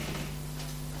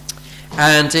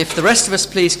And if the rest of us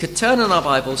please could turn in our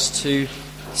Bibles to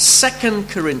 2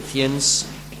 Corinthians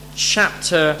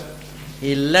chapter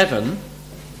 11,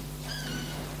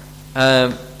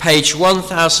 page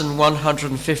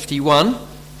 1151.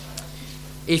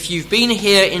 If you've been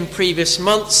here in previous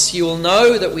months, you will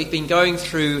know that we've been going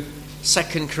through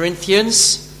 2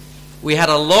 Corinthians. We had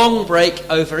a long break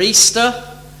over Easter,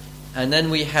 and then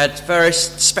we had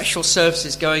various special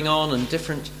services going on and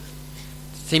different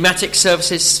thematic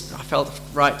services. I felt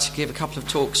right to give a couple of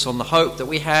talks on the hope that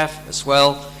we have as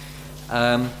well.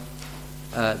 Then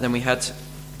we had a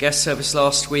guest service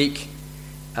last week.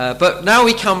 But now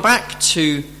we come back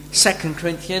to 2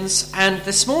 Corinthians, and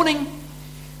this morning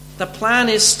the plan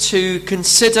is to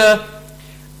consider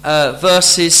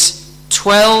verses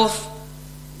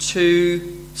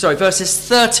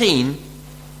 13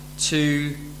 to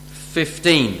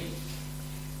 15.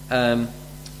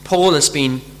 Paul has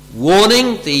been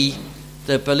warning the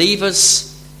believers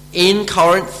in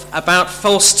Corinth about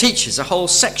false teachers. A whole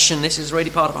section, this is really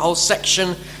part of a whole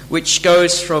section which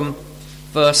goes from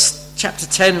chapter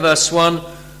 10, verse 1,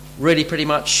 really pretty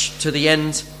much to the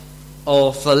end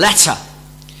of the letter.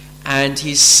 And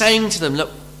he's saying to them,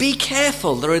 look, be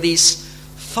careful. There are these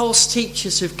false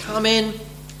teachers who've come in,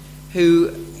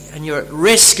 and you're at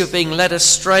risk of being led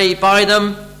astray by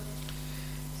them.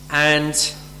 And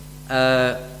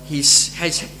he's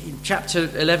in chapter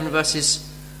 11, verses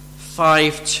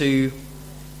 5 to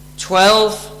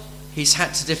 12, he's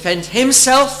had to defend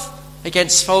himself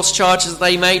against false charges that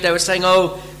they made. They were saying,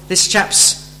 oh, this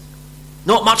chap's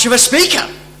not much of a speaker.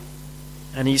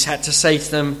 And he's had to say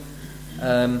to them,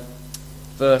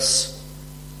 verse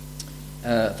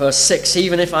 6,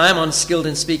 even if I am unskilled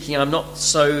in speaking, I'm not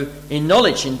so in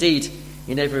knowledge. Indeed,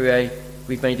 in every way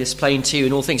we've made this plain to you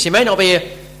in all things. He may not be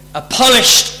a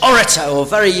polished orator or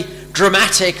very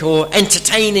dramatic or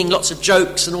entertaining, lots of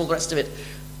jokes and all the rest of it,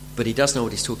 but he does know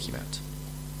what he's talking about.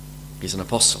 He's an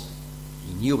apostle.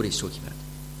 He knew what he's talking about.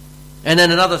 And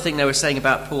then another thing they were saying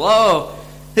about Paul, oh,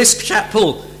 this chap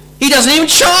Paul, he doesn't even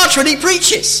charge when he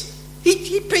preaches.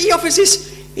 He offers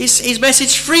his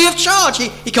message free of charge.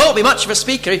 He can't be much of a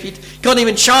speaker if he can't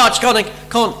even charge,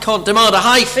 can't demand a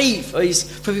high fee for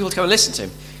people to come and listen to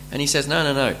him. And he says,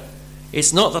 no.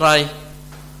 It's not that I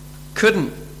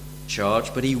couldn't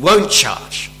charge, but he won't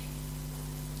charge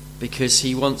because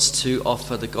he wants to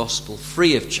offer the gospel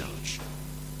free of charge.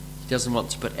 He doesn't want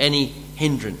to put any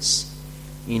hindrance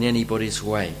in anybody's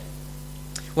way.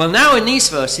 Well, now in these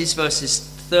verses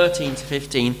 13 to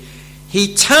 15,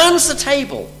 he turns the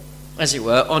table, as it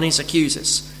were, on his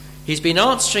accusers. He's been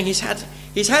answering, he's had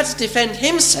to defend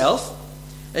himself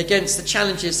against the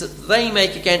challenges that they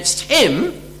make against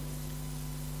him,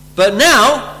 but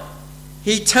now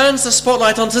he turns the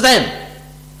spotlight onto them.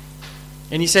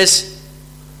 And he says,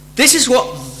 this is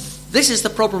the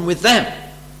problem with them.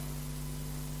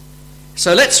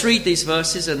 So let's read these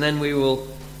verses and then we will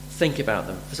think about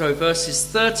them. So verses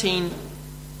 13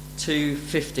 to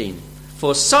 15.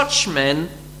 For such men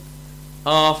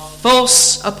are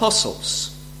false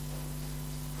apostles,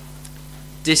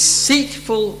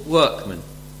 deceitful workmen,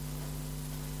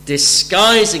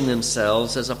 disguising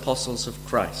themselves as apostles of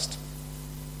Christ.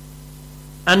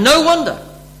 And no wonder,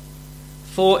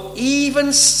 for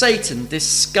even Satan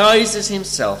disguises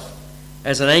himself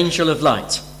as an angel of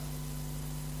light.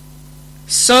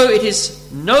 So it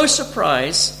is no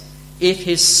surprise if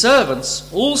his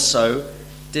servants also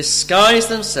disguise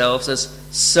themselves as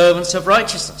servants of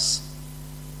righteousness.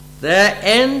 Their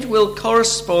end will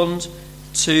correspond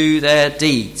to their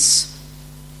deeds.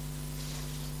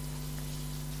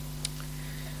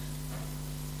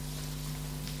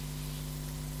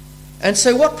 And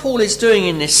so what Paul is doing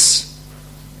in this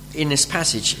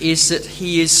passage is that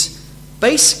he is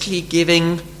basically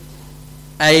giving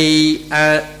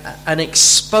an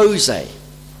expose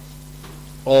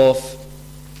of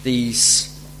these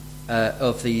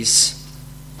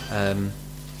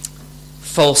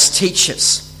false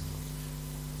teachers.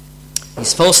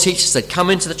 These false teachers that come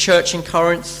into the church in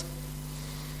Corinth,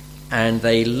 and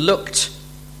they looked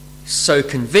so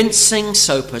convincing,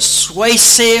 so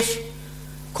persuasive.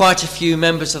 Quite a few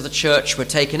members of the church were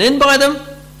taken in by them.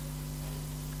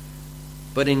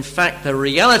 But in fact, the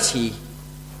reality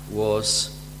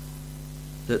was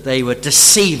that they were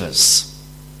deceivers.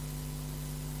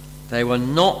 They were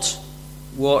not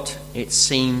what it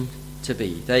seemed to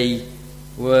be. They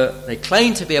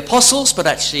claimed to be apostles, but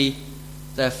actually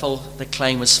their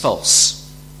claim was false.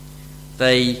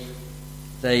 They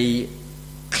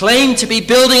claimed to be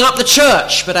building up the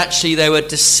church, but actually they were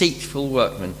deceitful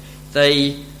workmen.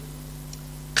 They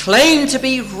claimed to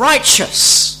be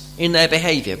righteous in their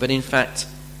behavior, but in fact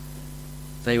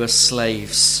They were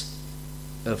slaves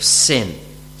of sin.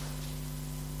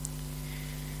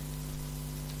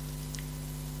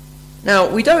 Now,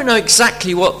 we don't know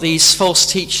exactly what these false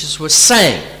teachers were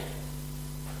saying,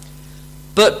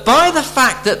 but by the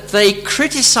fact that they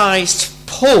criticized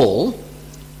Paul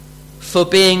for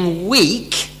being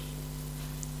weak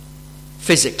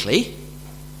physically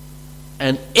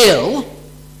and ill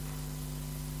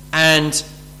and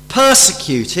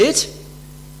persecuted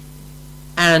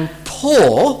and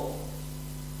poor,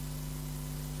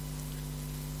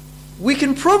 we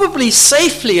can probably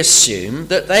safely assume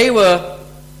that they were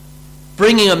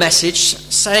bringing a message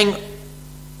saying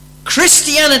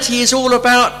Christianity is all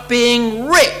about being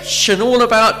rich and all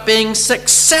about being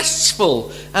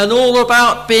successful and all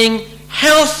about being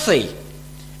healthy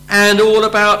and all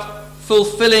about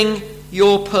fulfilling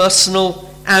your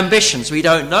personal ambitions. We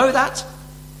don't know that,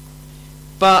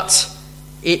 but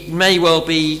it may well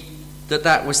be that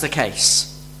that was the case.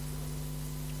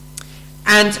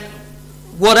 And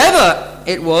whatever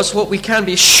it was, what we can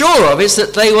be sure of is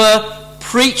that they were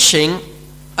preaching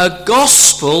a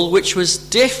gospel which was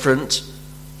different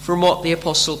from what the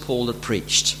Apostle Paul had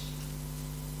preached.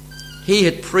 He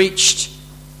had preached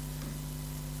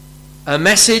a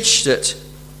message that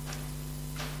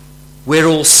we're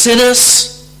all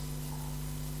sinners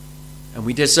and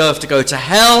we deserve to go to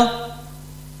hell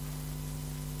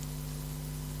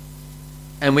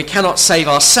and we cannot save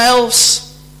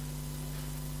ourselves,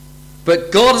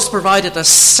 but God has provided a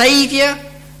Saviour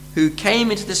who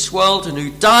came into this world and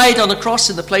who died on the cross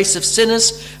in the place of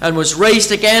sinners and was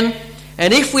raised again.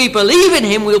 And if we believe in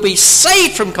him, we'll be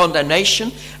saved from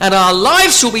condemnation and our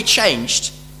lives will be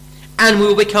changed and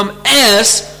we'll become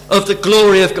heirs of the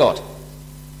glory of God.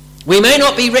 We may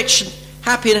not be rich and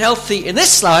happy and healthy in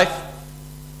this life,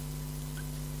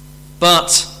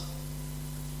 but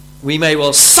we may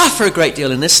well suffer a great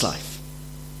deal in this life.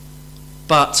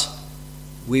 But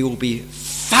we will be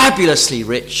fabulously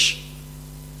rich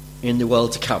in the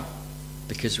world to come,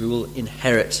 because we will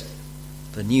inherit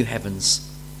the new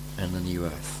heavens and the new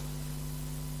earth.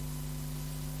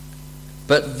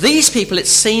 But these people, it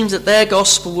seems that their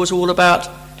gospel was all about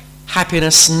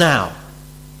happiness now,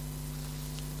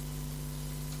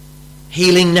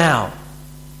 healing now,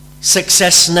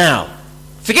 success now.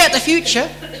 Forget the future.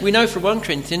 We know from 1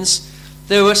 Corinthians,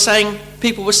 people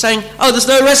were saying, oh, there's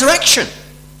no resurrection.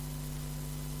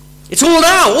 It's all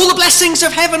now. All the blessings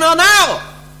of heaven are now.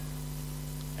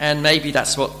 And maybe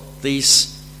that's what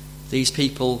these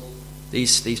people,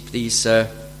 these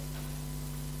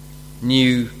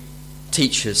new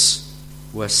teachers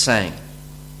were saying.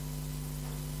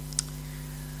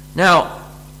 Now,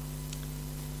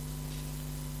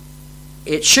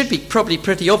 it should be probably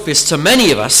pretty obvious to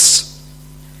many of us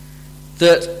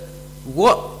that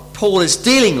what Paul is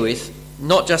dealing with,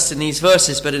 not just in these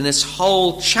verses, but in this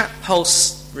whole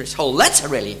letter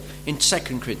really, in 2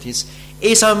 Corinthians,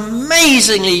 is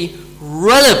amazingly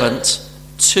relevant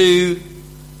to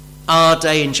our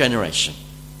day and generation.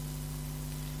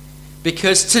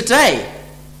 Because today,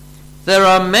 there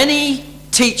are many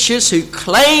teachers who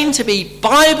claim to be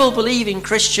Bible-believing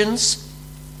Christians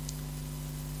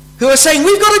who are saying,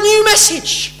 we've got a new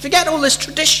message. Forget all this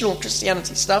traditional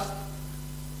Christianity stuff.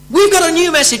 We've got a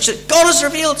new message that God has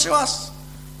revealed to us.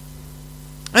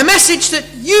 A message that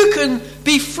you can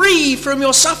be free from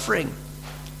your suffering.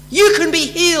 You can be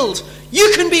healed.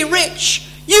 You can be rich.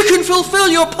 You can fulfill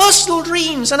your personal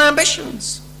dreams and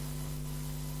ambitions.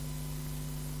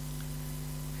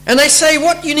 And they say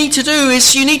what you need to do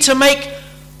is you need to make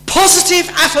positive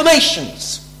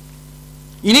affirmations.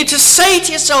 You need to say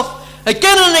to yourself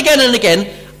again and again and again,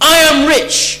 I am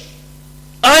rich.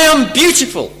 I am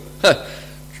beautiful.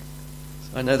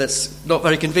 I know that's not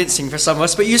very convincing for some of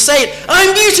us, but you say it,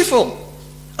 I'm beautiful.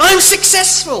 I'm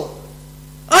successful.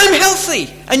 I'm healthy.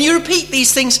 And you repeat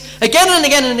these things again and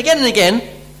again and again and again.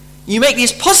 You make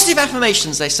these positive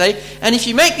affirmations, they say, and if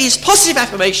you make these positive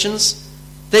affirmations,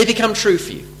 they become true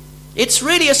for you. It's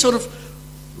really a sort of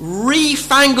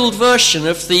refangled version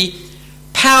of the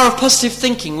power of positive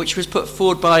thinking, which was put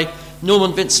forward by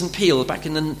Norman Vincent Peale back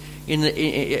in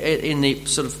the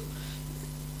sort of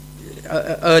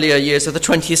earlier years of the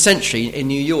 20th century in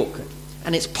New York.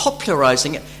 And it's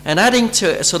popularizing it and adding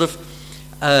to a sort of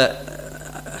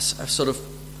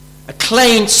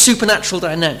acclaimed supernatural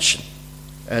dimension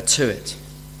to it.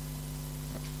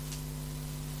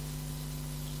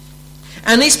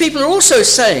 And these people are also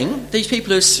saying, these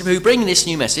people who bring this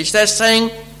new message, they're saying,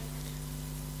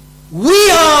 we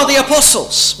are the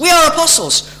apostles. We are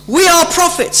apostles. We are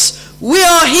prophets. We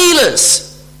are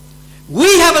healers.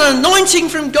 We have an anointing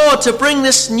from God to bring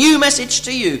this new message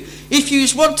to you. If you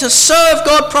want to serve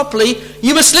God properly,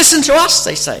 you must listen to us,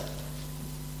 they say.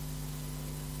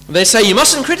 They say you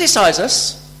mustn't criticize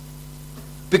us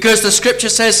because the scripture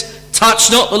says,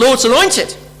 touch not the Lord's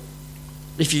anointed.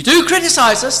 If you do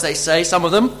criticize us, they say, some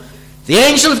of them, the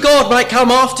angel of God might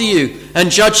come after you and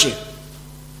judge you.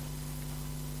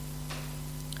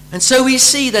 And so we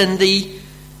see then the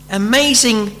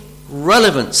amazing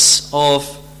relevance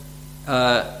of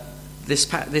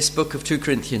this book of 2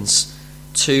 Corinthians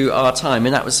to our time.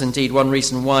 And that was indeed one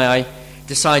reason why I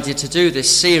decided to do this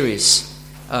series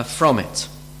from it.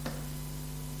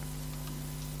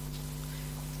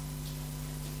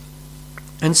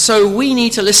 And so we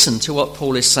need to listen to what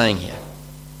Paul is saying here.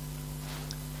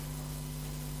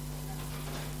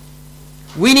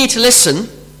 We need to listen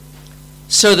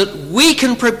so that we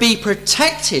can be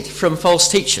protected from false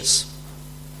teachers.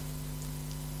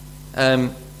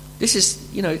 This is,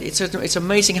 it's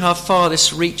amazing how far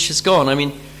this reach has gone. I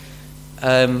mean,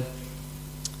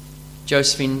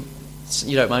 Josephine,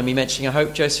 you don't mind me mentioning, I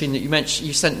hope, Josephine, that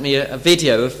you sent me a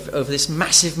video of this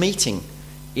massive meeting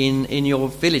in your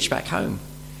village back home.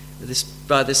 This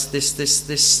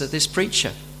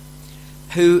preacher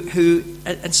who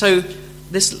and so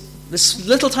this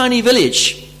little tiny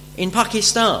village in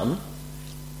Pakistan,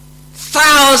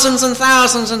 thousands and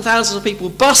thousands and thousands of people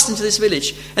burst into this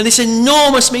village, and this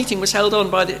enormous meeting was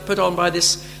put on by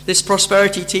this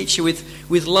prosperity teacher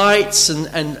with lights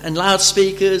and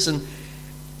loudspeakers, and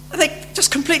they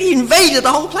just completely invaded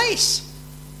the whole place.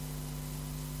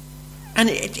 And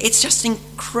it's just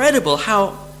incredible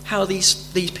how these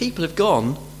people have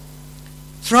gone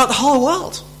throughout the whole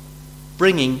world,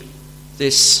 bringing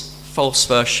this false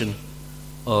version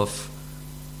of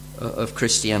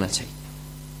Christianity.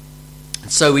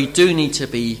 And so we do need to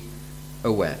be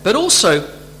aware. But also,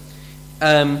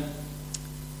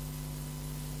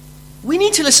 we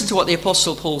need to listen to what the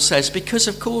Apostle Paul says, because,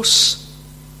 of course,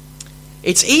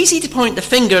 it's easy to point the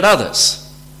finger at others.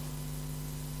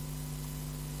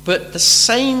 But the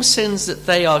same sins that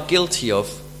they are guilty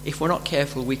of, if we're not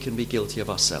careful, we can be guilty of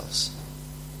ourselves.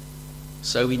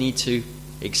 So we need to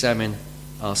examine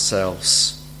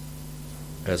ourselves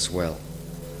as well.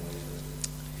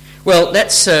 Well,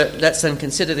 let's then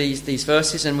consider these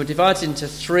verses, and we're divided into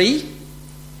three.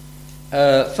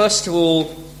 First of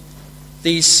all,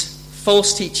 these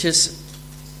false teachers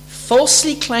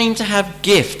falsely claim to have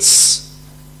gifts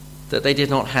that they did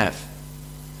not have.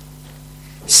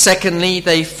 Secondly,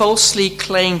 they falsely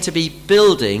claim to be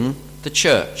building the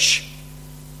church.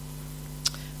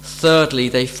 Thirdly,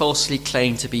 they falsely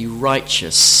claim to be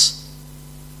righteous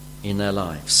in their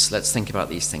lives. Let's think about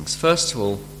these things. First of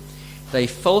all, they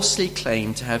falsely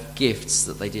claim to have gifts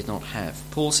that they did not have.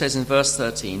 Paul says in verse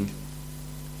 13,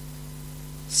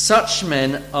 such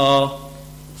men are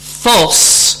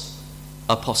false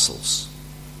apostles.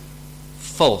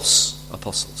 False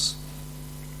apostles.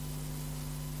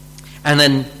 And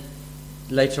then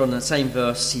later on in the same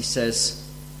verse he says,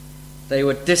 they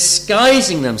were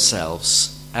disguising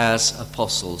themselves as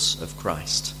apostles of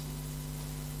Christ.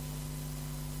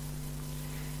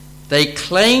 They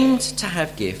claimed to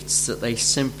have gifts that they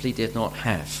simply did not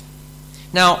have.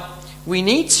 Now, we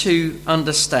need to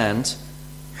understand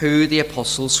who the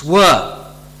apostles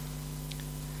were.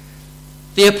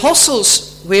 The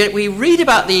apostles, we read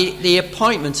about the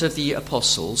appointment of the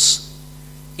apostles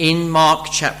in Mark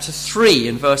chapter 3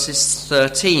 in verses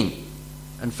 13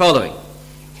 and following.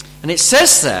 And it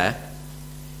says there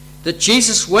that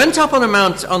Jesus went up on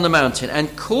the mountain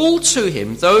and called to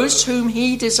him those whom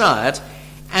he desired,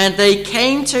 and they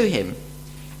came to him.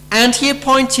 And he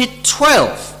appointed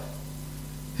 12,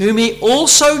 whom he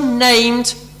also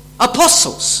named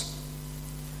apostles,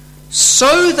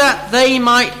 so that they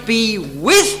might be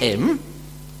with him,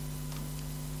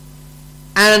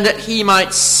 and that he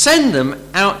might send them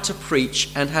out to preach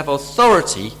and have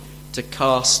authority to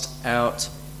cast out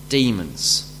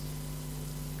demons.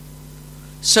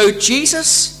 So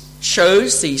Jesus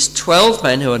chose these 12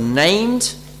 men who are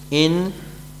named in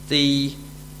the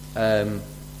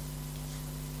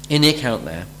account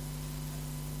there,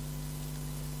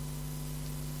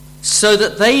 so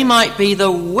that they might be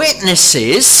the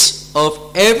witnesses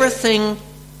of everything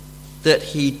that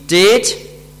he did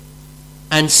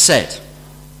and said,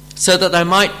 so that there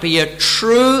might be a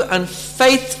true and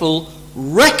faithful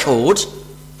record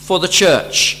for the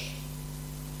church.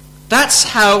 That's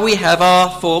how we have our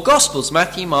four Gospels,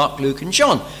 Matthew, Mark, Luke, and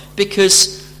John,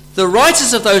 because the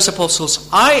writers of those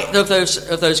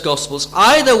those Gospels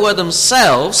either were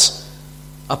themselves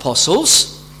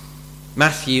apostles,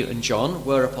 Matthew and John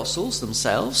were apostles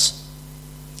themselves,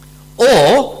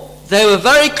 or they were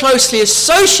very closely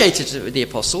associated with the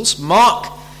apostles.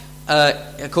 Mark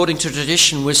according to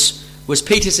tradition, was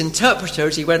Peter's interpreter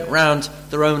as he went round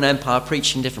the Roman Empire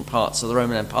preaching different parts of the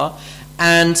Roman Empire.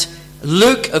 And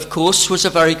Luke, of course, was a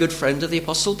very good friend of the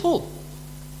Apostle Paul.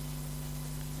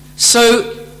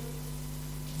 So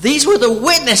these were the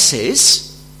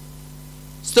witnesses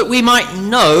so that we might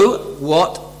know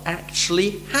what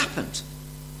actually happened.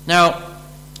 Now,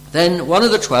 then one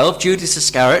of the 12, Judas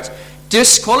Iscariot,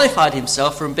 disqualified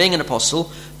himself from being an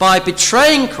apostle by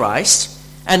betraying Christ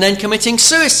and then committing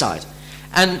suicide.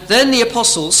 And then the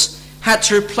apostles had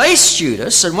to replace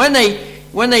Judas, and when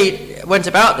they went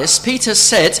about this, Peter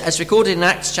said, as recorded in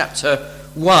Acts chapter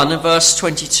 1 and verse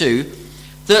 22,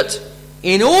 that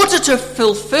in order to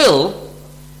fulfill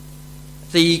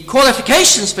the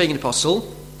qualifications of being an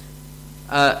apostle,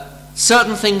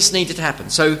 certain things needed to happen.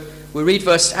 So we read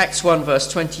Acts 1 verse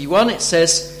 21. It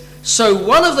says, "So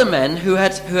one of the men who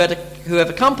have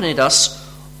accompanied us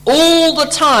all the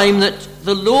time that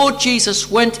the Lord Jesus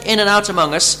went in and out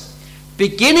among us,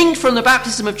 beginning from the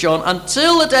baptism of John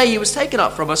until the day he was taken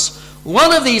up from us,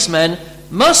 one of these men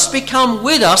must become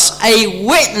with us a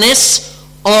witness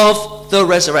of the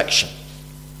resurrection."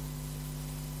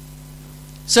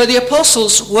 So the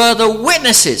apostles were the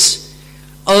witnesses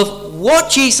of what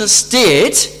Jesus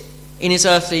did in his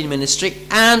earthly ministry,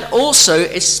 and also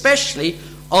especially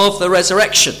of the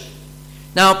resurrection.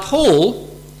 Now Paul,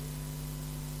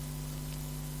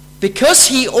 because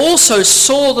he also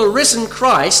saw the risen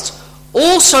Christ,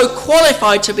 also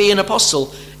qualified to be an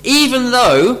apostle, even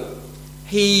though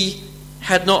he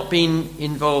had not been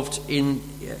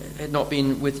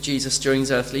with Jesus during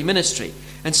his earthly ministry.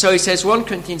 And so he says, 1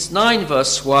 Corinthians 9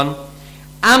 verse 1,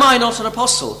 "Am I not an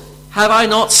apostle? Have I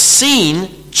not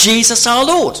seen Jesus our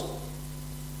Lord?"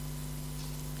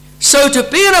 So to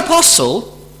be an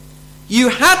apostle, you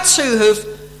had to have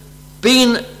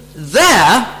been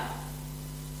there,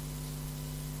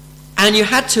 and you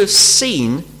had to have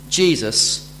seen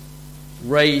Jesus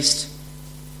raised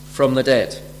from the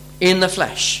dead in the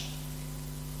flesh.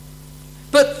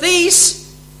 But these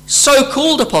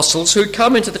so-called apostles who'd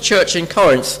come into the church in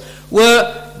Corinth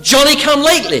were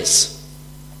Johnny-come-latelys.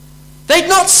 They'd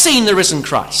not seen the risen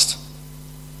Christ.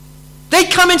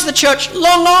 They'd come into the church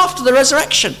long after the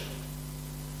resurrection.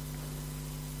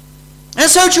 And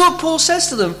so Paul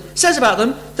says about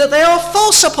them, that they are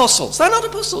false apostles. They're not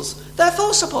apostles. They're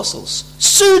false apostles.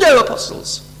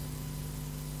 Pseudo-apostles.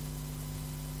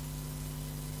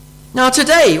 Now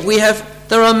today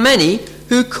there are many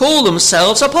who call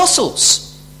themselves apostles.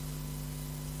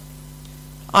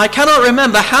 I cannot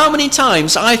remember how many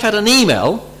times I've had an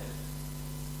email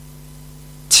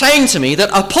saying to me that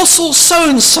Apostle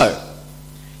so-and-so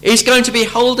is going to be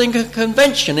holding a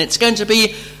convention. It's going to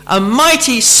be a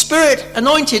mighty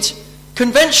Spirit-anointed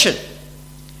convention.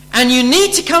 And you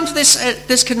need to come to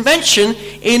this convention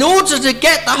in order to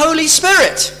get the Holy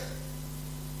Spirit.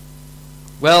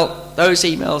 Well, those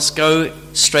emails go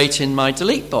straight in my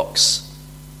delete box.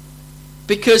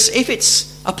 Because if it's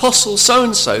Apostle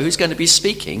so-and-so who's going to be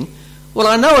speaking, well,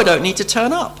 I know I don't need to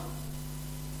turn up.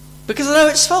 Because I know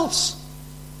it's false.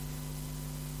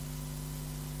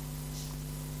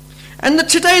 And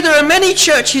today there are many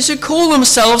churches who call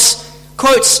themselves,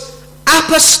 quotes,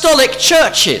 apostolic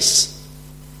churches.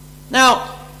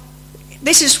 Now,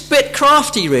 this is a bit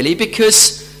crafty really,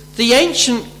 because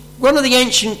one of the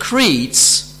ancient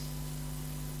creeds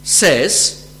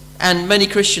says, and many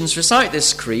Christians recite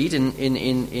this creed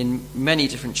in many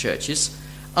different churches,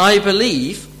 "I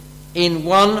believe in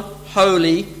one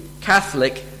holy,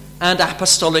 Catholic and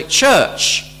apostolic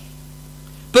church."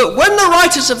 But when the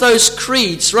writers of those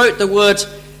creeds wrote the word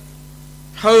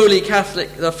Holy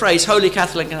Catholic, the phrase Holy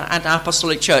Catholic and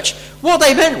Apostolic Church, what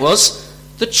they meant was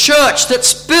the church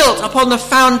that's built upon the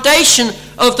foundation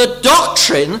of the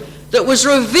doctrine that was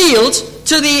revealed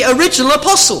to the original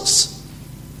apostles.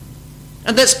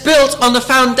 And that's built on the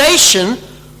foundation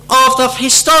of the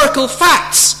historical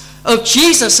facts of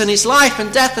Jesus and his life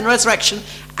and death and resurrection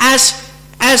as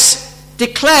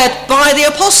declared by the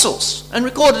apostles and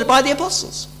recorded by the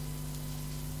apostles.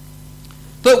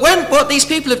 But what these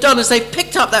people have done is they've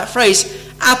picked up that phrase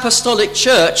apostolic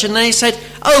church and they said,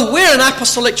 oh, we're an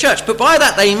apostolic church. But by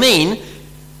that they mean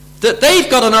that they've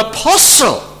got an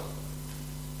apostle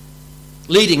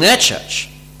leading their church.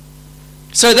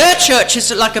 So their church is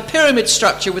like a pyramid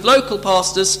structure with local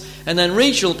pastors and then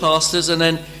regional pastors and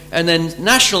then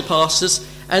national pastors,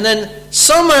 and then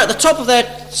somewhere at the top of their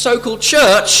so-called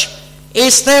church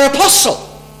is their apostle,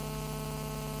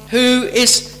 who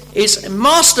is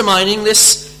masterminding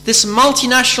this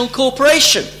multinational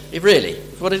corporation,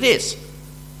 what it is.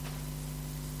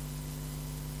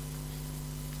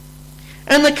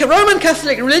 And the Roman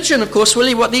Catholic religion, of course,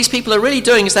 really what these people are really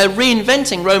doing is they're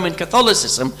reinventing Roman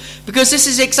Catholicism, because this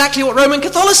is exactly what Roman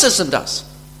Catholicism does.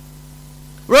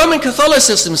 Roman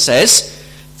Catholicism says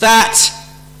that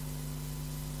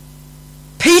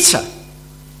Peter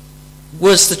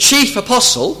was the chief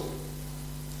apostle,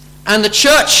 and the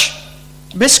church,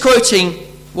 misquoting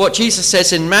what Jesus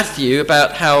says in Matthew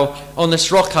about how on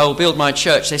this rock I will build my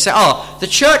church, they say, the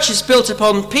church is built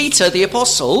upon Peter the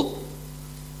apostle,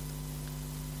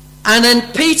 and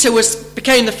then Peter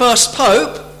became the first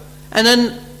pope, and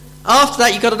then after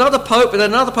that you got another pope, and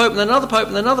then another pope, and then another pope,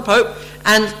 and then another pope,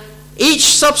 and each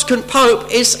subsequent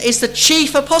pope is the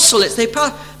chief apostle. It's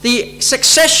the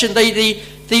succession, the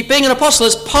being an apostle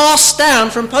is passed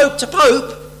down from pope to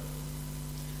pope,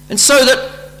 and so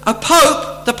that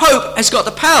the pope has got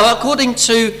the power, according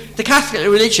to the Catholic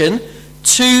religion,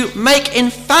 to make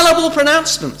infallible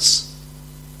pronouncements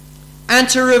and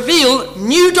to reveal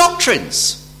new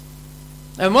doctrines.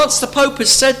 And once the Pope has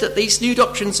said that these new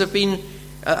doctrines have been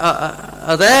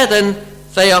are there, then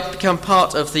they become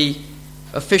part of the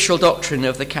official doctrine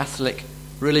of the Catholic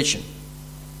religion.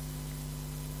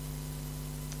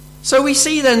 So we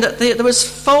see then that there was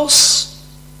false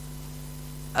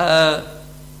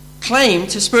claim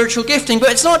to spiritual gifting,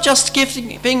 but it's not just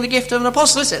being the gift of an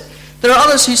apostle, is it? There are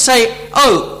others who say,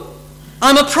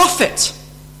 I'm a prophet.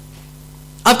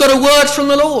 I've got a word from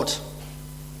the Lord.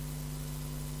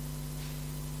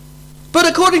 But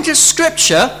according to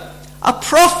Scripture, a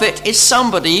prophet is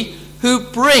somebody who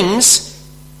brings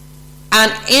an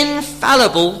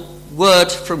infallible word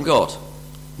from God.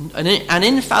 An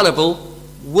infallible,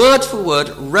 word-for-word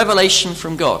revelation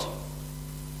from God.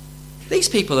 These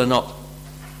people are not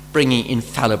bringing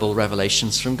infallible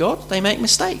revelations from God. They make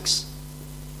mistakes.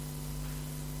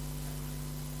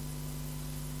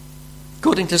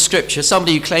 According to Scripture,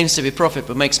 somebody who claims to be a prophet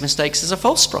but makes mistakes is a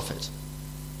false prophet.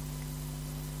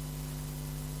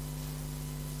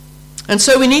 And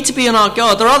so we need to be on our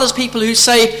guard. There are others people who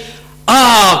say,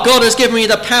 God has given me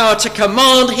the power to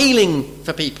command healing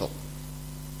for people.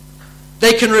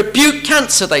 They can rebuke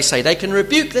cancer, they say. They can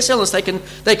rebuke this illness. They can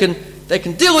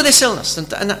deal with this illness. And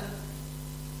that.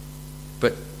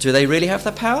 But do they really have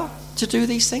the power to do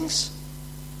these things?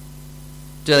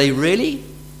 Do they really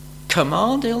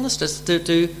command illness?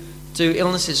 Do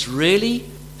illnesses really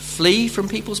flee from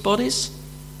people's bodies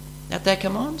at their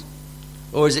command?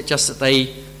 Or is it just that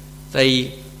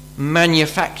they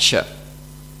manufacture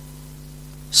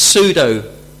pseudo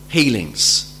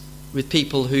healings with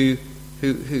people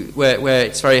where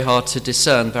it's very hard to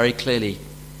discern very clearly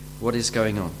what is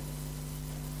going on?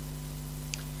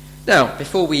 Now,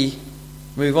 before we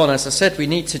move on, as I said, we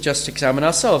need to just examine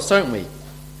ourselves, don't we?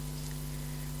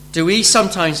 Do we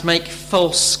sometimes make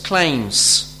false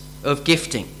claims of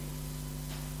gifting?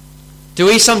 Do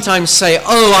we sometimes say,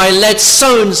 I led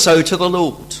so-and-so to the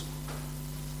Lord?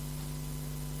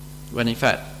 When in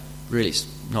fact, really it's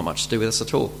not much to do with us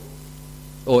at all.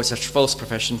 Or it's a false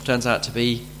profession, turns out to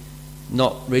be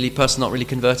not really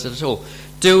converted at all.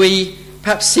 Do we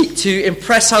perhaps seek to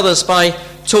impress others by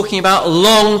talking about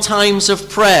long times of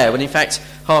prayer, when in fact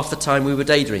half the time we were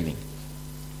daydreaming?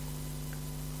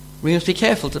 We must be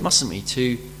careful, mustn't we,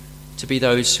 to be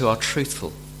those who are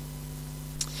truthful.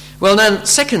 Well then,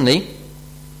 secondly,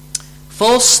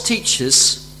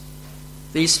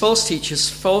 these false teachers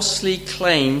falsely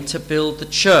claim to build the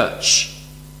church.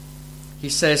 He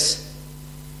says,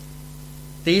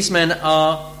 these men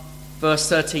are, verse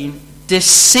 13,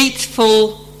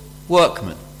 deceitful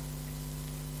workmen.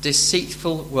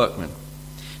 Deceitful workmen.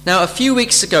 Now, a few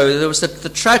weeks ago, there was the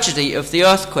tragedy of the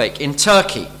earthquake in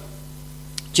Turkey,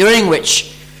 during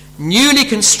which newly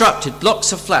constructed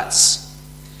blocks of flats,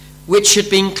 which had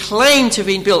been claimed to have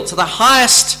been built to the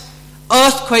highest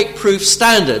earthquake-proof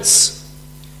standards,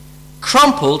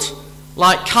 crumpled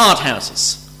like card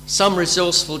houses. Some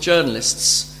resourceful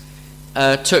journalists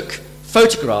took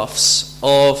photographs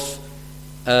of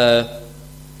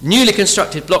newly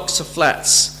constructed blocks of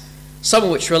flats, some of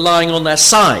which were lying on their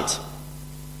side.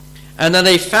 And then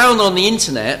they found on the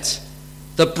internet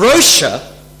the brochure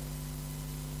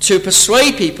to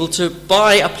persuade people to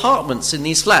buy apartments in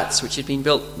these flats, which had been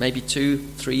built maybe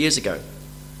 2-3 years ago.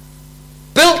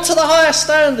 Built to the highest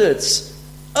standards,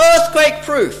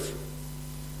 earthquake-proof.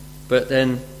 But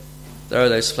then there are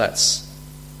those flats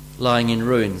lying in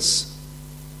ruins.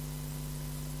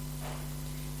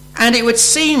 And it would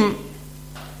seem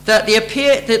that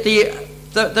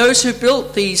those who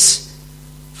built these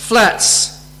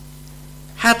flats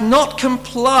had not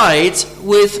complied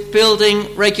with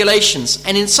building regulations.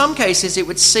 And in some cases it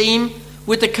would seem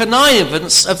with the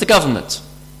connivance of the government.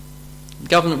 The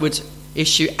government would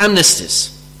issue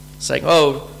amnesties saying,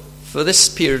 oh, for this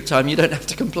period of time you don't have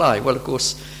to comply. Well, of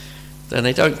course, then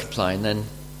they don't comply, and then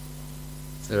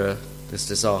there's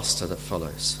disaster that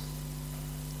follows.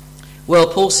 Well,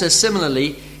 Paul says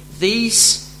similarly,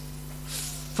 these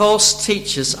false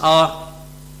teachers are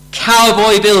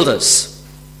cowboy builders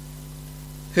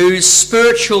whose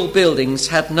spiritual buildings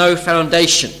had no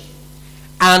foundation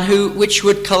and which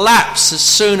would collapse as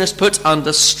soon as put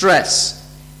under stress.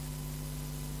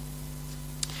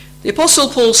 The Apostle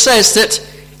Paul says that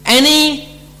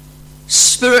any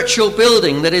spiritual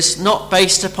building that is not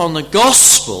based upon the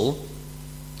gospel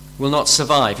will not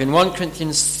survive. In 1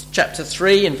 Corinthians chapter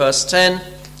 3 in verse 10,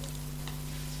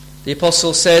 the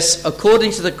Apostle says,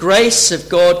 according to the grace of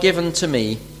God given to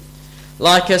me,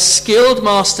 like a skilled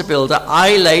master builder,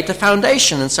 I laid the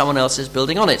foundation and someone else is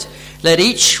building on it. Let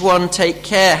each one take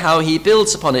care how he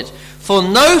builds upon it. For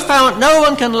no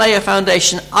one can lay a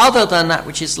foundation other than that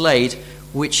which is laid,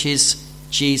 which is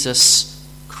Jesus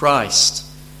Christ.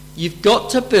 You've got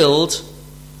to build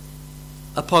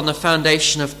upon the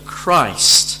foundation of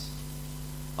Christ,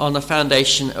 on the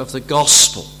foundation of the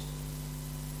gospel.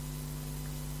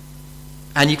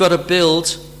 And you've got to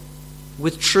build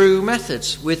with true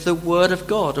methods, with the word of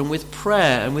God and with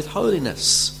prayer and with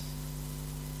holiness.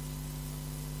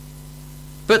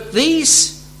 But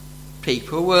these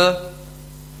people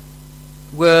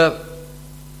were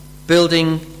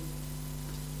building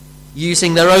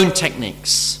using their own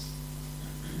techniques.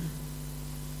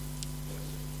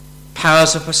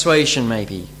 Powers of persuasion,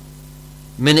 maybe.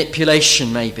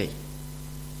 Manipulation, maybe.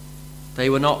 They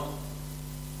were not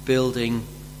building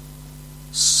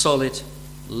solid,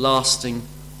 lasting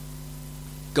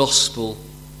gospel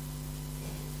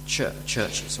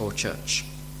churches or church.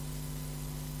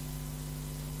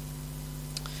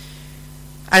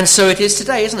 And so it is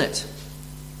today, isn't it?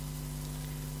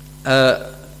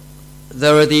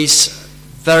 There are these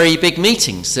very big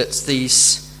meetings that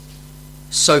these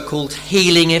so-called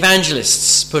healing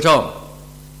evangelists put on.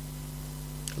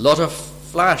 A lot of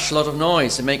flash, a lot of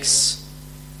noise. It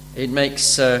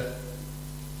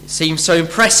seems so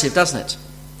impressive, doesn't it?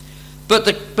 But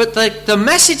the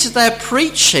message that they're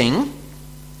preaching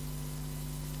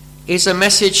is a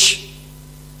message: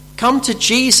 come to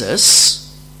Jesus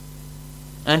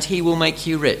and he will make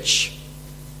you rich.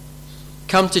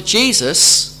 Come to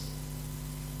Jesus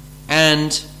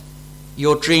and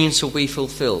your dreams will be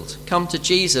fulfilled. Come to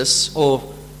Jesus,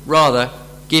 or rather,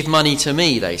 give money to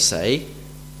me, they say,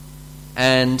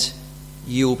 and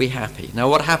you'll be happy. Now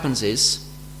what happens is,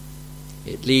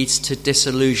 it leads to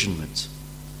disillusionment.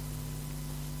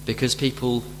 Because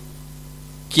people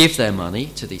give their money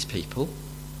to these people.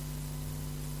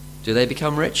 Do they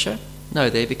become richer? No,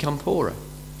 they become poorer.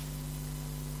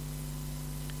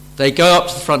 They go up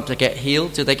to the front to get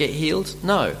healed. Do they get healed?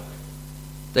 No.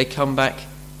 They come back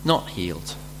not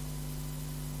healed.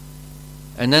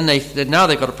 And then now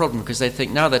they've got a problem, because they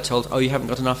think, now they're told, oh, you haven't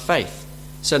got enough faith.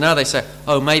 So now they say,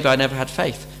 oh, maybe I never had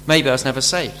faith. Maybe I was never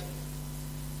saved.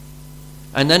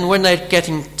 And then when they're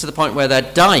getting to the point where they're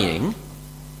dying,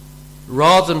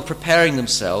 rather than preparing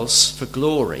themselves for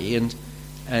glory and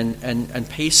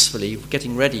peacefully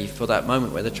getting ready for that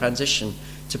moment where they transition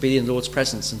to be in the Lord's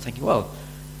presence and thinking, well,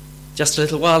 just a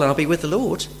little while and I'll be with the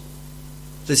Lord.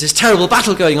 There's this terrible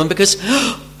battle going on because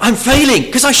I'm failing,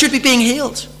 because I should be being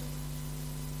healed.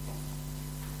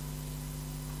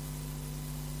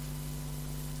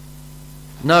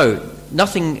 No,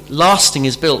 nothing lasting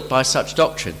is built by such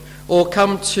doctrine. Or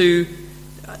there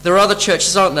are other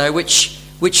churches, aren't there, which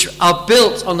are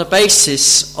built on the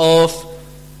basis of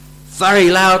very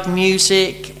loud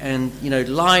music and,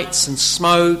 lights and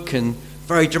smoke and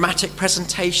very dramatic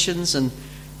presentations, and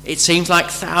it seems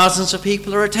like thousands of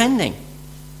people are attending.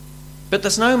 But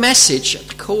there's no message at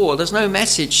the core. There's no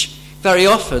message very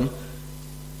often.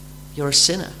 You're a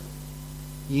sinner.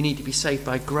 You need to be saved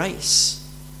by grace.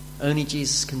 Only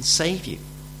Jesus can save you.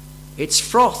 It's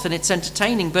froth and it's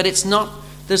entertaining, but it's not.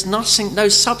 There's nothing, no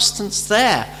substance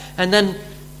there. And then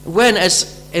when,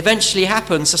 as eventually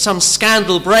happens, some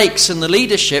scandal breaks in the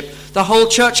leadership, the whole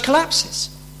church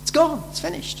collapses. It's gone. It's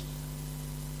finished.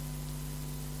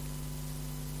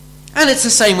 And it's the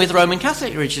same with Roman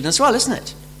Catholic religion as well, isn't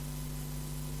it?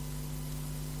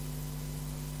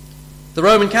 The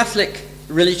Roman Catholic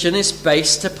religion is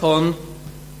based upon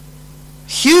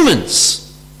humans.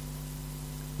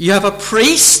 You have a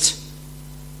priest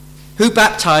who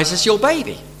baptizes your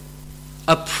baby,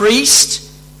 a priest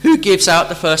who gives out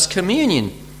the first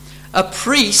communion, a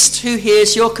priest who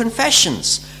hears your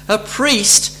confessions, a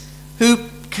priest who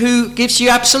gives you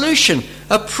absolution,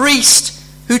 a priest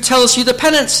who tells you the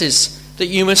penances that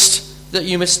you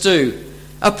must do,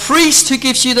 a priest who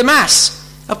gives you the Mass,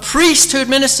 a priest who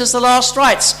administers the last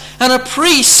rites, and a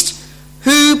priest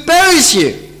who buries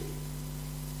you.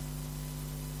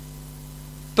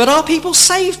 But are people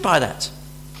saved by that?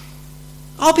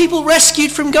 Are people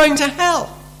rescued from going to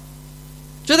hell?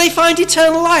 Do they find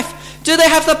eternal life? Do they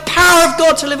have the power of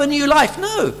God to live a new life?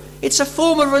 No. It's a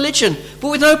form of religion, but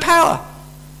with no power.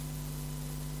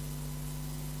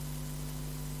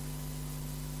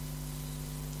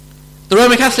 The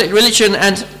Roman Catholic religion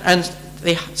and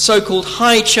the so-called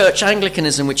High Church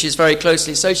Anglicanism, which is very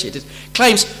closely associated,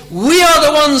 claims we are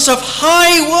the ones of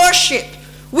high worship.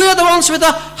 We are the ones with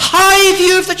a high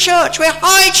view of the church. We're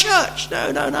high church.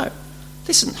 No.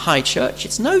 This isn't high church.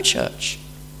 It's no church.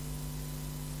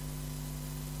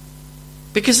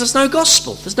 Because there's no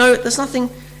gospel. There's nothing.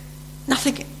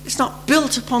 It's not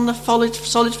built upon the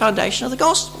solid foundation of the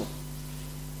gospel.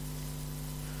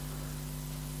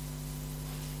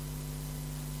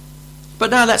 But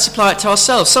now let's apply it to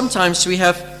ourselves. Sometimes you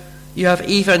have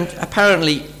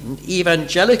apparently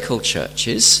evangelical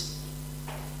churches,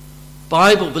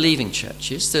 Bible-believing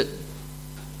churches that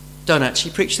don't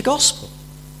actually preach the gospel.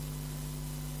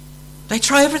 They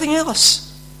try everything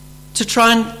else to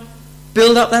try and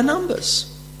build up their numbers.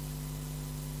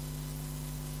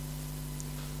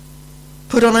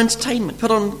 Put on entertainment,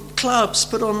 put on clubs,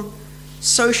 put on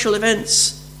social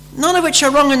events, none of which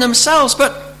are wrong in themselves,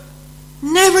 but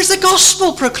never is the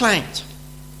gospel proclaimed.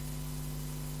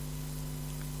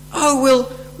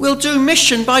 Oh, we'll do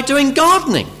mission by doing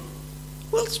gardening.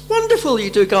 Well, it's wonderful you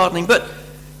do gardening, but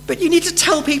you need to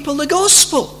tell people the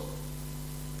gospel.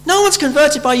 No one's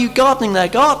converted by you gardening their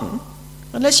garden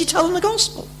unless you tell them the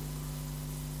gospel.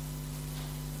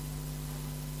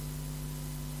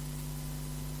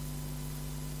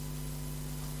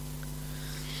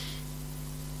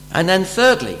 And then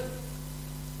thirdly,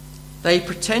 they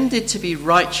pretended to be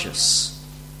righteous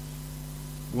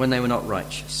when they were not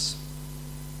righteous.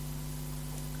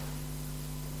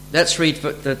 Let's read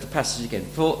the passage again.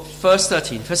 For verse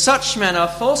 13. For such men are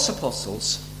false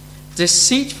apostles,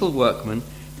 deceitful workmen,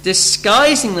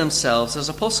 disguising themselves as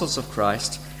apostles of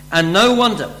Christ, and no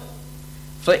wonder.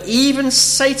 For even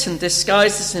Satan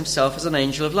disguises himself as an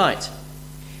angel of light.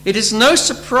 It is no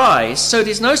surprise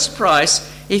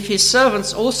if his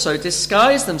servants also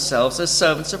disguise themselves as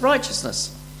servants of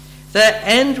righteousness. Their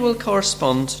end will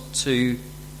correspond to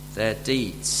their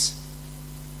deeds.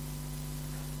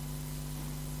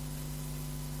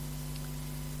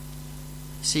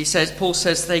 See, Paul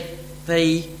says they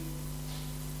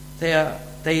are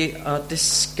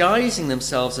disguising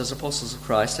themselves as apostles of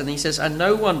Christ, and he says, and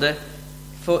no wonder,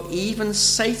 for even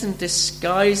Satan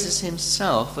disguises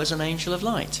himself as an angel of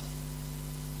light.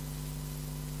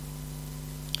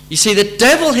 You see, the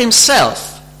devil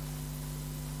himself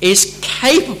is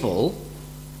capable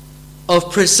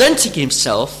of presenting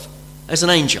himself as an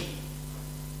angel.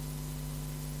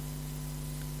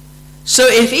 So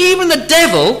if even the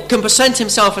devil can present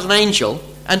himself as an angel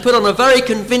and put on a very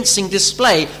convincing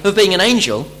display of being an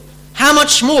angel, how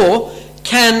much more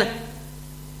can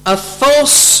a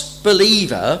false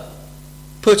believer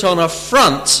put on a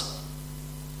front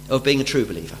of being a true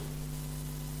believer?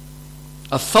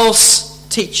 A false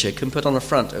teacher can put on a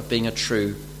front of being a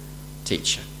true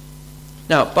teacher.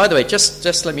 Now, by the way,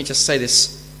 just let me just say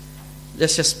this.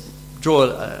 Let's just draw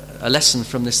a lesson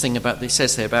from this thing about, it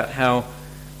says there about how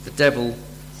the devil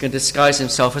can disguise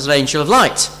himself as an angel of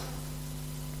light.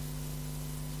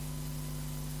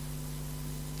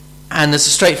 And there's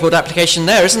a straightforward application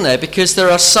there, isn't there? Because there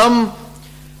are some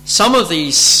of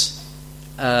these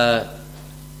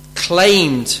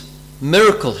claimed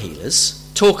miracle healers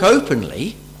talk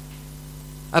openly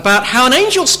about how an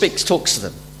angel talks to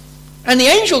them. And the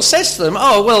angel says to them,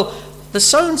 oh, well, the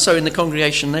so-and-so in the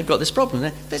congregation, they've got this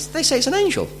problem. They say it's an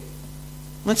angel.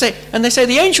 And they say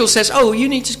the angel says, oh, you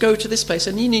need to go to this place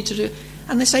and you need to do...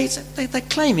 And they say they're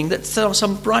claiming that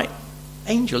some bright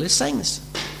angel is saying this.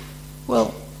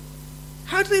 Well,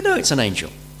 how do they know it's an angel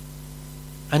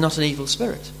and not an evil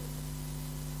spirit?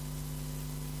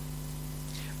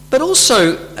 But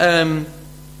also,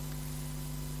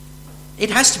 it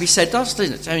has to be said,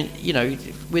 doesn't it? I mean, you know,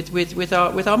 with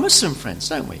our Muslim friends,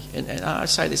 don't we? And I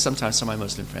say this sometimes to my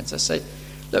Muslim friends. I say,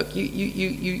 look,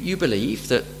 you believe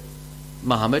that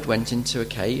Muhammad went into a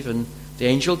cave and the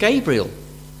angel Gabriel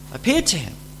appeared to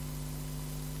him,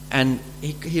 and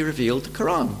he revealed the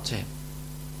Quran to him.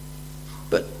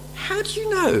 But how do you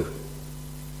know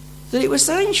that it was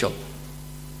the angel?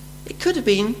 It could have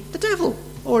been the devil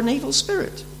or an evil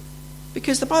spirit,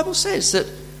 because the Bible says that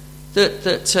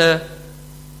the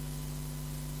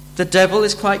devil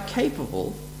is quite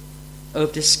capable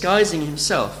of disguising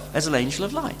himself as an angel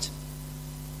of light.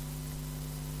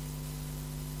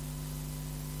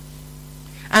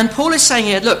 And Paul is saying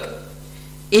here, look,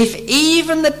 if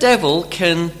even the devil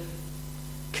can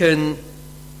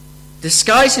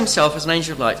disguise himself as an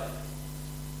angel of light,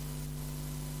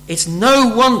 it's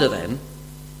no wonder then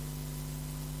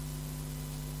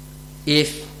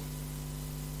if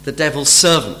the devil's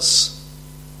servants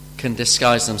can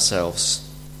disguise themselves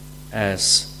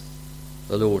as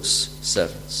the Lord's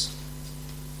servants.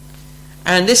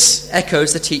 And this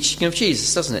echoes the teaching of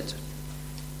Jesus, doesn't it?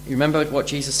 You remember what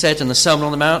Jesus said in the Sermon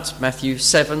on the Mount, Matthew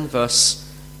 7, verse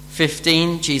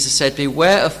 15. Jesus said,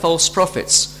 "Beware of false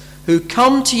prophets who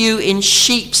come to you in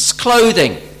sheep's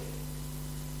clothing,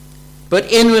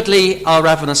 but inwardly are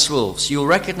ravenous wolves. You will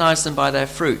recognize them by their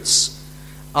fruits.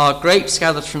 Are grapes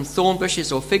gathered from thorn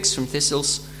bushes or figs from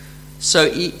thistles? So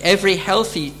every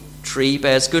healthy tree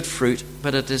bears good fruit,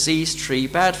 but a diseased tree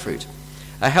bad fruit.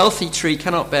 A healthy tree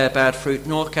cannot bear bad fruit,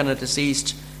 nor can a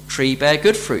diseased tree bear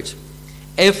good fruit.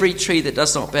 Every tree that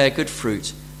does not bear good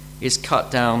fruit is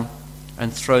cut down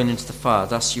and thrown into the fire.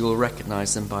 Thus you will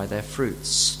recognize them by their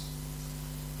fruits."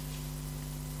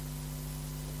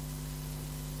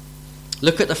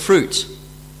 Look at the fruit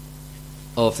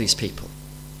of these people.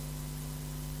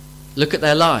 Look at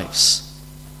their lives.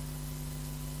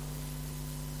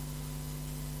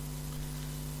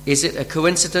 Is it a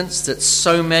coincidence that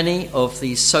so many of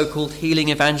these so-called healing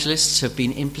evangelists have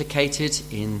been implicated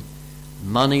in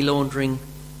money laundering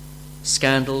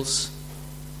scandals,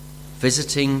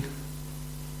 visiting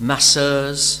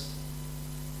masseurs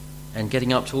and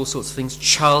getting up to all sorts of things,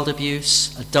 child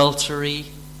abuse,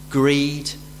 adultery,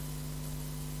 greed,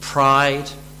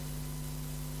 pride?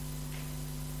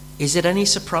 Is it any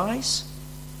surprise?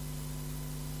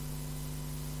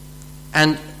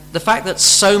 And the fact that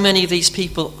so many of these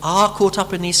people are caught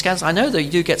up in these scandals, I know that you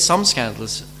do get some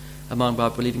scandals among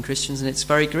Bible-believing Christians, and it's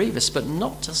very grievous, but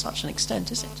not to such an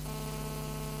extent, is it?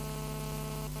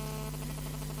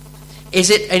 Is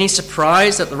it any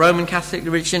surprise that the Roman Catholic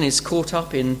religion is caught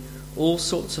up in all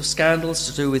sorts of scandals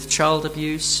to do with child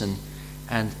abuse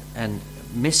and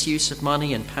misuse of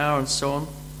money and power and so on?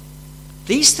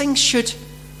 These things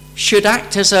should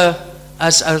act as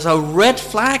a red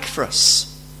flag for us.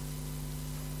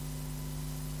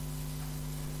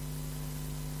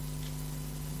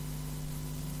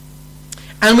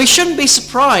 And we shouldn't be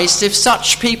surprised if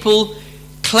such people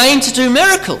claim to do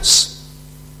miracles.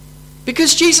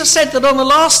 Because Jesus said that on the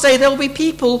last day there will be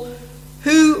people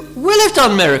who will have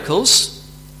done miracles,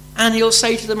 and he'll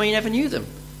say to them, "I never knew them."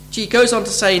 He goes on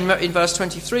to say in verse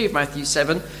 23 of Matthew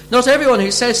 7, "Not everyone who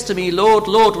says to me, 'Lord,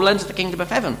 Lord,' will enter the kingdom of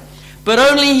heaven, but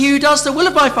only he who does the will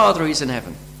of my Father who is in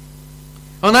heaven.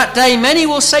 On that day many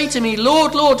will say to me,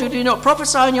 'Lord, Lord,' who do not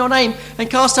prophesy in your name, and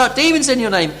cast out demons in your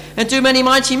name, and do many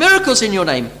mighty miracles in your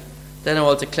name. Then I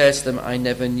will declare to them, 'I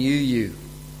never knew you.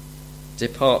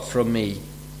 Depart from me,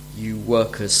 you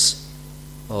workers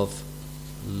of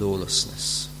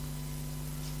lawlessness.'"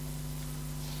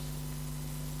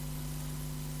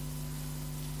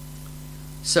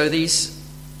 So these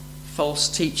false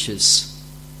teachers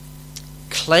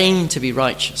claim to be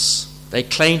righteous. They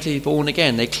claim to be born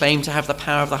again. They claim to have the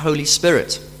power of the Holy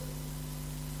Spirit.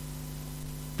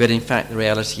 But in fact, the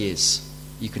reality is,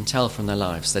 you can tell from their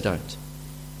lives, they don't.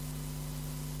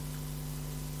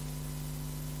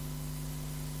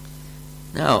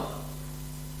 Now,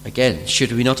 again,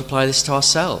 should we not apply this to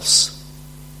ourselves?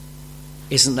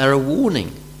 Isn't there a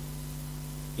warning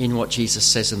in what Jesus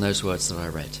says in those words that I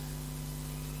read?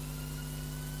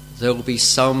 There will be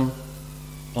some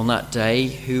on that day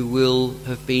who will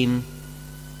have been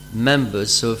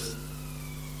members of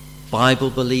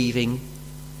Bible-believing,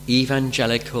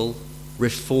 evangelical,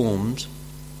 reformed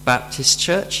Baptist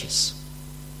churches.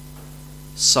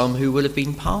 Some who will have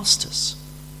been pastors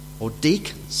or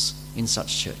deacons in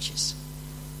such churches.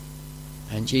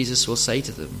 And Jesus will say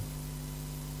to them,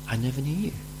 "I never knew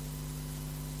you.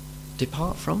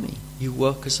 Depart from me, you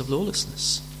workers of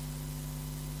lawlessness."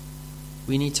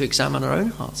 We need to examine our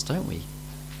own hearts, don't we?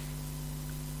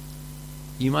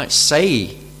 You might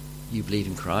say you believe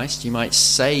in Christ, you might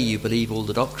say you believe all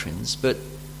the doctrines, but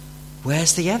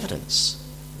where's the evidence?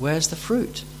 Where's the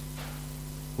fruit?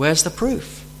 Where's the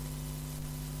proof?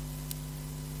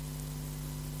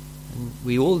 And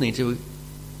we all need to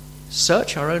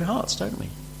search our own hearts, don't we?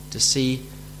 To see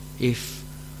if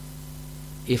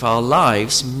our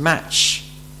lives match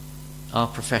our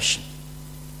profession.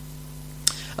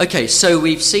 Okay, so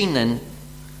we've seen then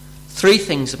three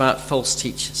things about false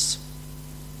teachers.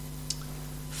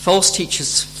 False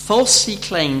teachers falsely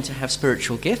claim to have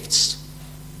spiritual gifts.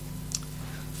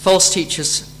 False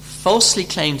teachers falsely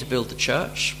claim to build the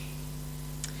church.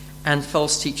 And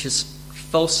false teachers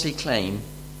falsely claim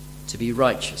to be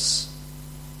righteous.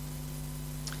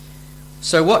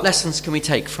 So what lessons can we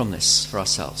take from this for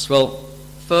ourselves? Well,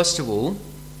 first of all,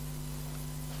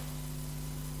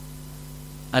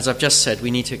 as I've just said, we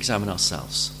need to examine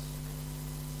ourselves.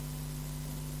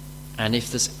 And if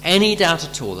there's any doubt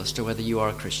at all as to whether you are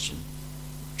a Christian,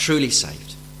 truly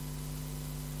saved,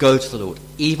 go to the Lord.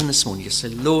 Even this morning, just say,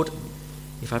 Lord,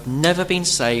 if I've never been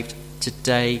saved,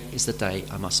 today is the day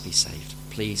I must be saved.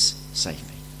 Please save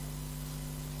me.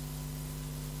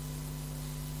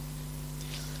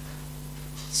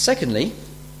 Secondly,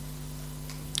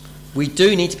 we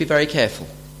do need to be very careful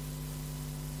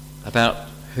about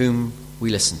whom we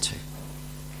listen to.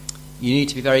 You need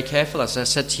to be very careful, as I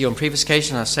said to you on previous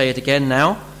occasions, I say it again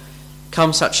now.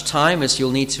 Come such time as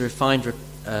you'll need to find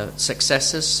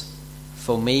successors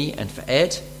for me and for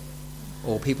Ed,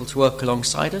 or people to work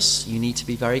alongside us, you need to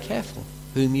be very careful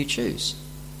whom you choose.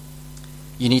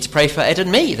 You need to pray for Ed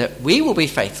and me, that we will be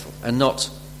faithful and not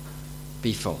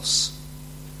be false.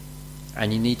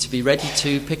 And you need to be ready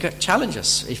to challenge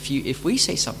us if we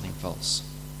see something false,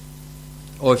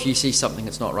 or if you see something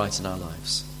that's not right in our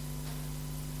lives.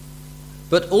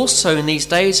 But also in these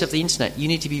days of the internet, you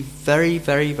need to be very,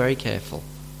 very, very careful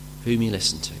whom you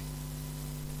listen to.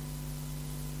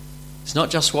 It's not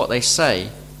just what they say,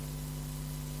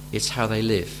 it's how they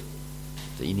live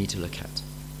that you need to look at.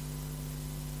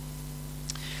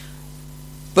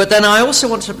 But then I also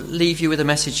want to leave you with a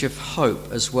message of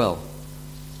hope as well.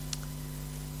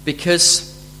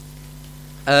 Because,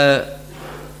 I'll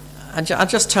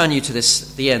just turn you to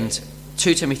the end,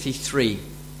 2 Timothy 3,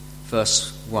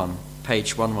 verse 1,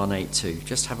 page 1182.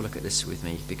 Just have a look at this with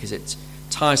me, because it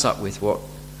ties up with what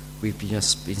we've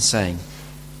just been saying.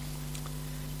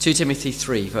 2 Timothy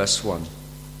 3, verse 1,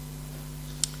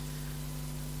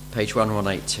 page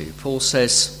 1182. Paul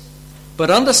says,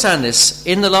 "But understand this,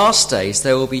 in the last days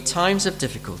there will be times of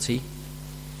difficulty.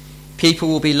 People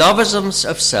will be lovers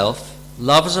of self,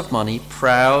 lovers of money,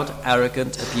 proud,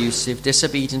 arrogant, abusive,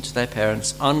 disobedient to their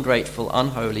parents, ungrateful,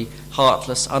 unholy,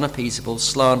 heartless, unappeasable,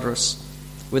 slanderous,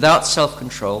 without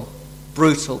self-control,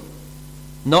 brutal,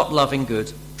 not loving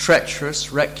good,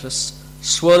 treacherous, reckless,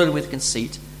 swollen with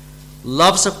conceit,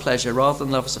 lovers of pleasure rather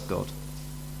than lovers of God,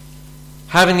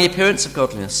 having the appearance of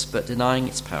godliness but denying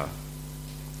its power.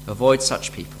 Avoid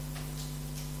such people.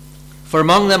 For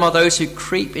among them are those who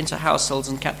creep into households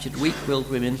and capture weak-willed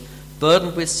women,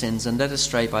 burdened with sins and led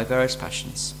astray by various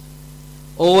passions,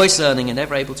 always learning and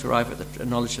never able to arrive at the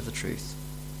knowledge of the truth.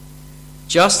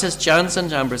 Just as Jannes and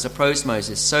Jambres opposed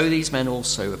Moses, so these men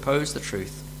also oppose the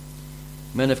truth,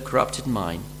 men of corrupted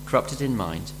in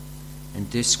mind, and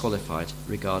disqualified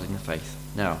regarding the faith.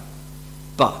 Now,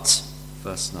 but,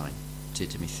 verse 9, 2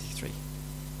 Timothy 3,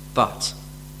 but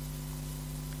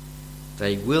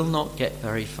they will not get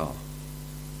very far,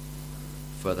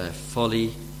 for their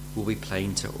folly will be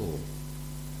plain to all,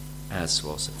 as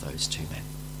was of those two men."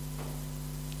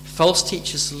 False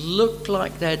teachers look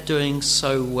like they're doing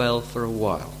so well for a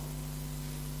while,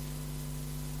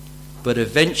 but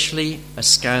eventually a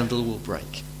scandal will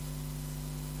break.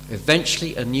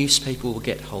 Eventually a newspaper will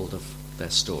get hold of their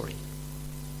story,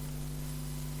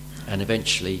 and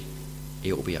eventually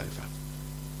it will be over.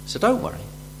 So don't worry.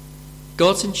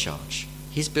 God's in charge.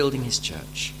 He's building his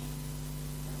church.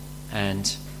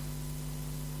 And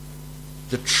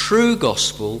the true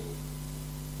gospel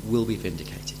will be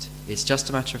vindicated. It's just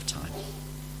a matter of time.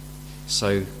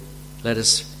 So let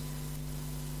us,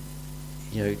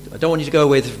 I don't want you to go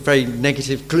away with a very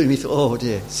negative, gloomy thought, oh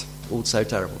dear, it's all so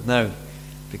terrible. No,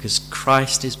 because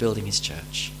Christ is building his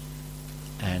church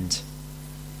and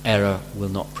error will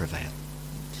not prevail.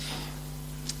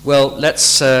 Well,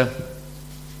 let's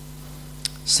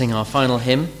sing our final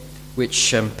hymn,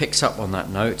 which picks up on that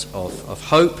note of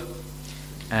hope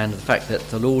and the fact that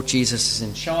the Lord Jesus is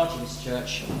in charge of his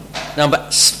church. Number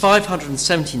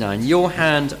 579, "Your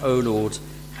hand, O Lord,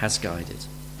 has guided."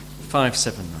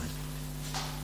 579.